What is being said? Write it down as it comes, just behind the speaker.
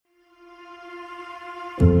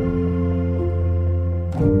Hello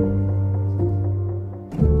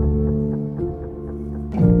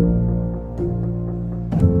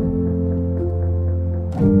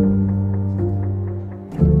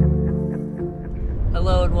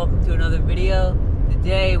and welcome to another video.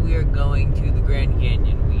 Today we are going to the Grand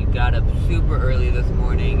Canyon. We got up super early this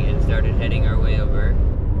morning and started heading our way over.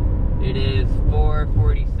 It is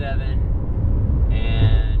 4:47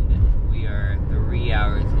 and we are 3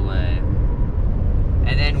 hours away.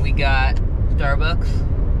 And then we got Starbucks.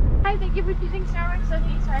 Hi, thank you for choosing Starbucks on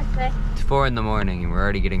your time today. It's 4 in the morning and we're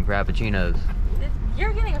already getting frappuccinos.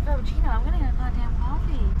 You're getting a frappuccino, I'm getting a goddamn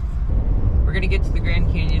coffee. We're gonna get to the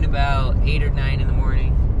Grand Canyon about 8 or 9 in the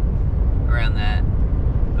morning, around that.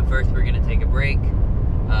 But first we're gonna take a break,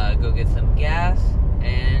 go get some gas,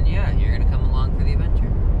 and yeah, you're gonna come along for the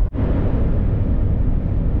adventure.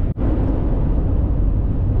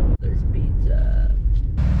 There's pizza.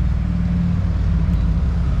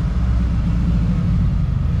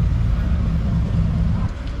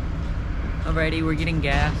 Alrighty, we're getting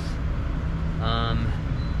gas.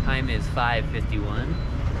 Time is 5:51.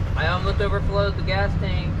 I almost overflowed the gas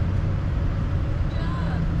tank. Good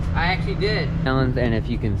job. I actually did. And if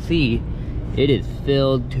you can see, it is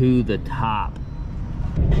filled to the top.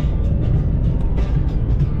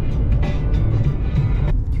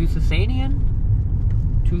 Tucson?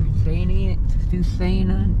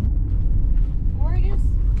 Or I guess,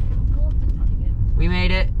 pull up the ticket. We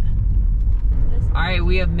made it. Alright,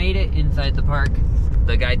 we have made it inside the park.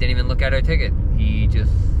 The guy didn't even look at our ticket. He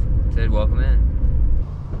just said, welcome in.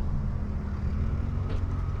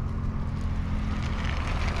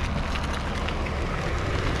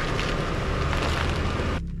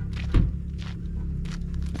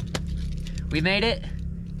 We made it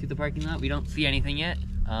to the parking lot. We don't see anything yet.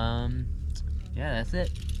 Yeah, that's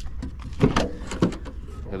it.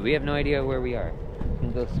 Because we have no idea where we are. We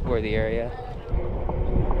can go explore the area.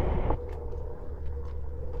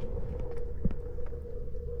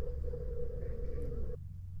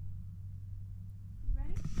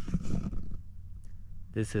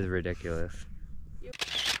 This is ridiculous.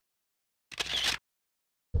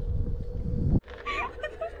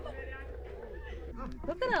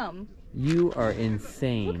 Look at him. You are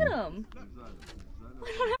insane. Look at him.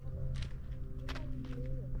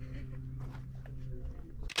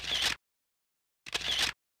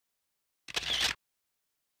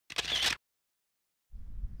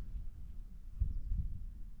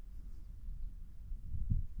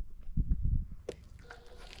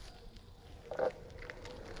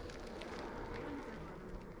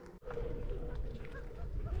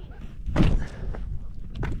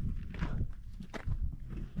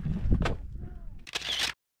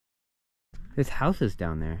 There's houses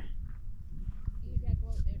down there.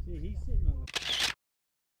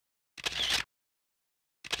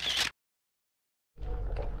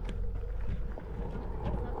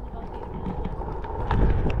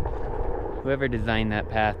 Whoever designed that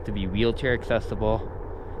path to be wheelchair accessible,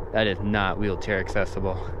 that is not wheelchair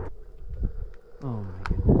accessible. Oh my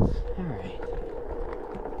goodness. Alright.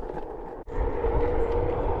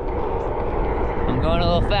 I'm going a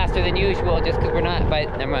little faster than usual just because we're not by,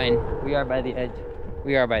 never mind. We are by the edge.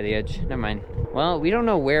 We are by the edge, never mind. Well, we don't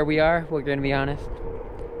know where we are, we're gonna be honest.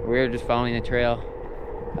 We're just following the trail.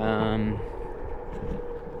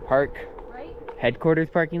 Park, Right? headquarters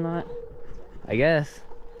parking lot, I guess.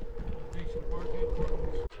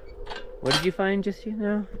 What did you find just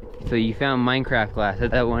now? So you found Minecraft glass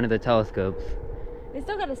at one of the telescopes. They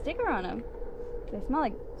still got a sticker on them. They smell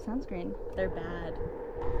like sunscreen. They're bad.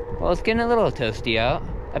 Well, it's getting a little toasty out.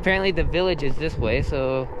 Apparently the village is this way,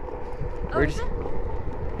 so we're just...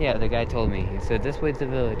 Yeah, the guy told me. He said this way's the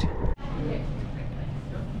village.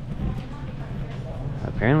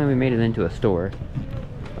 Apparently we made it into a store.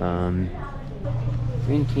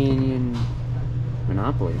 Green Canyon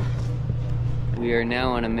Monopoly. We are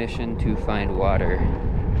now on a mission to find water.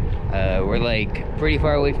 We're like pretty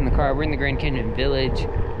far away from the car. We're in the Grand Canyon Village.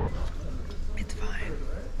 It's fine.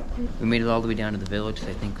 We made it all the way down to the village, so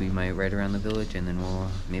I think we might ride around the village and then we'll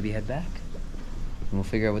maybe head back. And we'll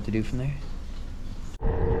figure out what to do from there.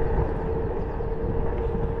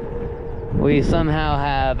 We somehow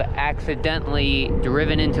have accidentally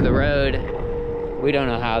driven into the road. We don't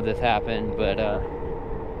know how this happened, but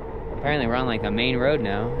apparently we're on like a main road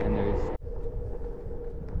now, and there's...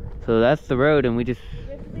 So that's the road, and we just...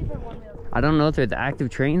 I don't know if there's active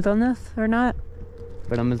trains on this or not,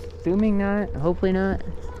 but I'm assuming not, hopefully not,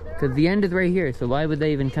 because the end is right here, so why would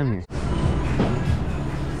they even come here?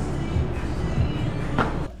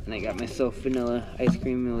 And I got myself vanilla ice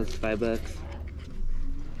cream. It was $5.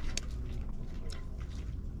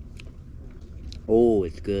 Oh,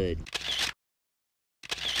 it's good.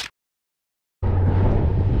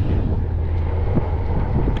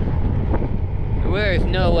 There's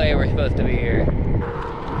no way we're supposed to be here.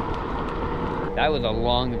 That was a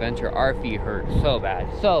long adventure. Our feet hurt so bad,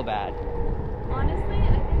 so bad. Honestly, I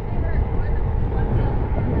think they hurt more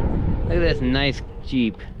than Look at this nice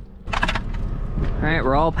Jeep. All right,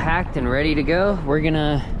 we're all packed and ready to go. We're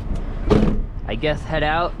gonna, I guess, head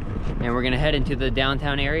out, and we're gonna head into the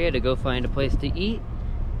downtown area to go find a place to eat.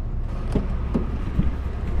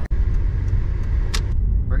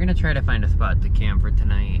 We're gonna try to find a spot to camp for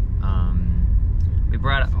tonight. We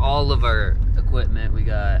brought all of our equipment. We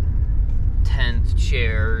got tents,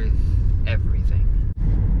 chairs, everything.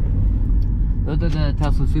 Those are the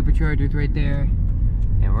Tesla superchargers right there,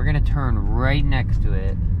 and we're gonna turn right next to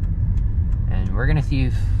it, and we're gonna see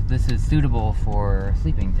if this is suitable for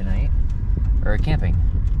sleeping tonight or camping.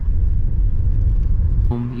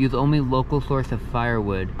 Use only local source of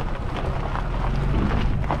firewood.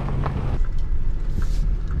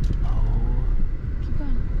 Keep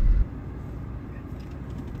going.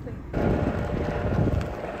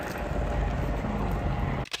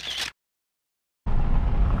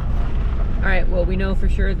 Alright, well, we know for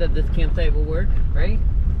sure that this campsite will work, right?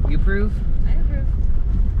 You approve? I approve.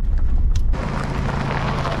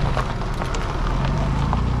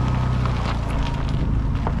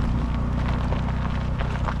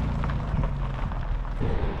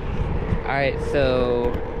 Alright,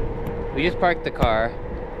 so we just parked the car,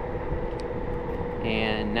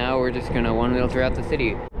 and now we're just gonna one-wheel throughout the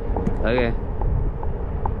city. Okay.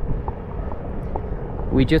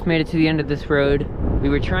 We just made it to the end of this road. We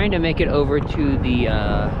were trying to make it over to the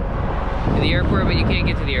airport, but you can't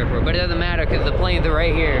get to the airport. But it doesn't matter because the planes are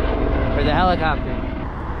right here, or the helicopter.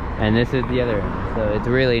 And this is the other end, so it's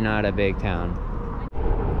really not a big town.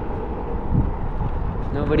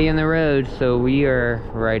 Nobody in the road, so we are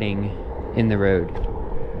riding in the road.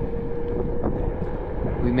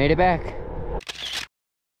 We made it back.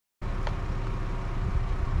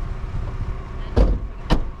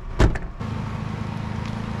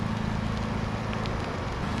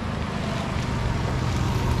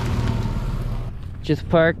 Just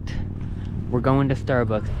parked. We're going to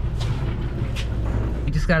Starbucks.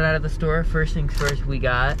 We just got out of the store. First things first, we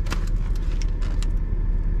got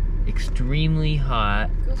extremely hot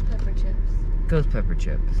Ghost pepper chips. ghost pepper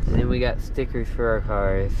chips. And then we got stickers for our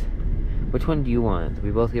cars. Which one do you want? We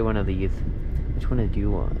both get one of these. Which one do you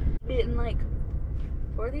want? Eating like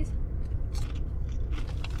 4 of these?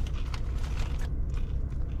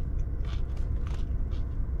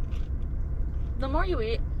 The more you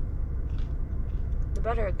eat, the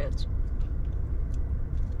better it gets.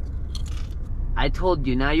 I told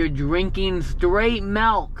you, now you're drinking straight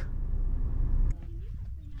milk.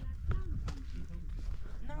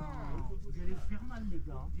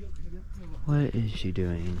 What is she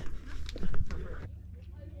doing?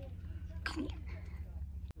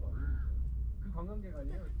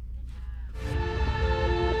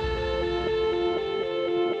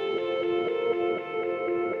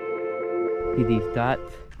 See these dots?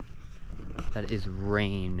 That is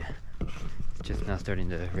rain. It's just now starting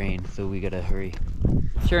to rain, so we gotta hurry.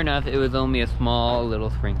 Sure enough, it was only a small little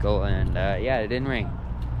sprinkle, and yeah, it didn't rain.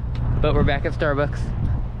 But we're back at Starbucks.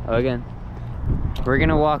 Oh, again. We're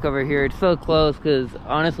gonna walk over here. It's so close, because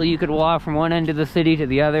honestly, you could walk from one end of the city to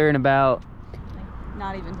the other in about...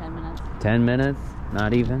 Not even 10 minutes. 10 minutes?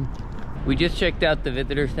 Not even. We just checked out the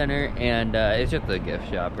visitor center, and it's just a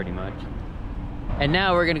gift shop, pretty much. And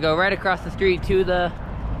now we're gonna go right across the street to the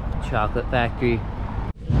chocolate factory.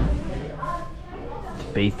 It's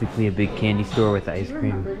basically a big candy store with ice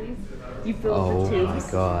cream. You filled Oh the my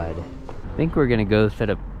tubes. god. I think we're gonna go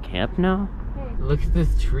set up camp now. Hey. Look at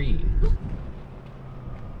this tree.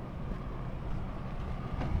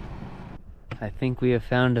 I think we have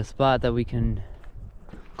found a spot that we can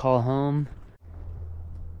call home.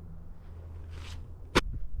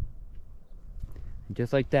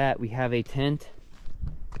 Just like that, we have a tent.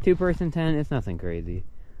 2-person tent, it's nothing crazy.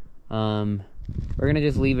 We're gonna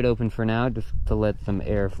just leave it open for now, just to let some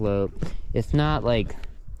air flow. It's not like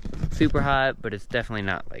super hot, but it's definitely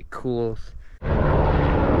not like cool.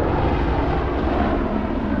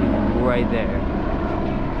 Right there.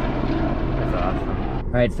 That's awesome.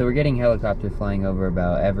 Alright, so we're getting helicopters flying over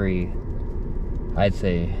about every, I'd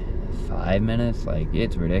say, 5 minutes. Like,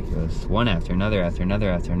 it's ridiculous. One after another, after another,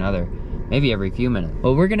 after another. Maybe every few minutes.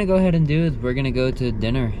 What we're gonna go ahead and do is we're gonna go to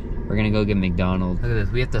dinner. We're gonna go get McDonald's. Look at this,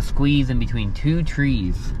 we have to squeeze in between 2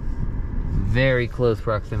 trees. Very close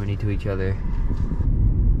proximity to each other.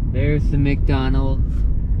 There's the McDonald's.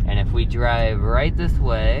 And if we drive right this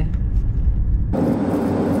way,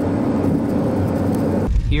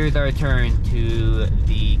 here's our turn to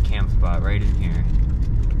the camp spot right in here.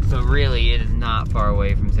 So really, it is not far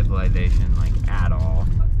away from civilization, like at all.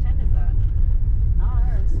 Whose tent is that? Not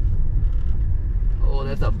ours. Oh,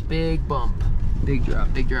 that's a big bump. Big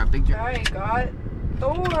drop, big drop, big drop. Alright, got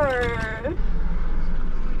Thor.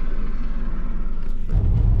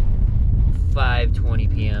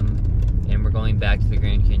 5:20 p.m. and we're going back to the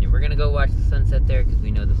Grand Canyon. We're gonna go watch the sunset there because we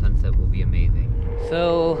know the sunset will be amazing.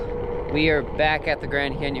 So we are back at the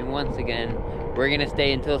Grand Canyon once again. We're gonna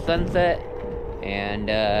stay until sunset, and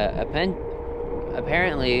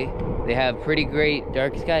apparently they have pretty great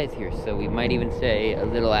dark skies here, so we might even stay a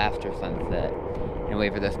little after sunset and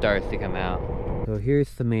wait for the stars to come out. So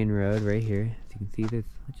here's the main road right here. As you can see, there's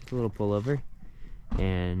just a little pullover,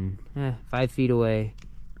 and 5 feet away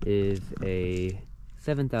is a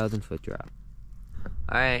 7,000 foot drop.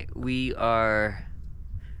 Alright, we are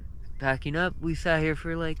packing up. We sat here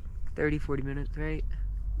for like 30-40 minutes, right?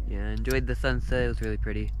 Yeah, enjoyed the sunset. It was really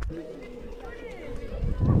pretty.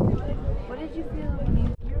 What did you feel when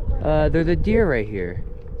you... There's a deer right here.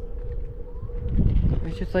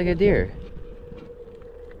 It's just like a deer.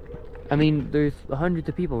 I mean, there's hundreds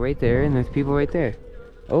of people right there, and there's people right there.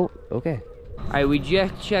 Oh, okay. Alright, we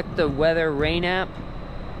just checked the weather rain app,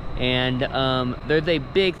 and there's a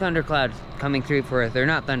big thundercloud coming through for us. They're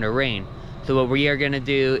not thunder, rain. So what we are gonna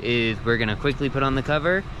do is we're gonna quickly put on the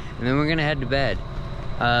cover, and then we're gonna head to bed.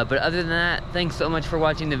 But other than that, thanks so much for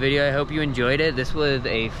watching the video. I hope you enjoyed it. This was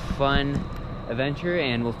a fun adventure,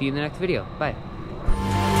 and we'll see you in the next video. Bye.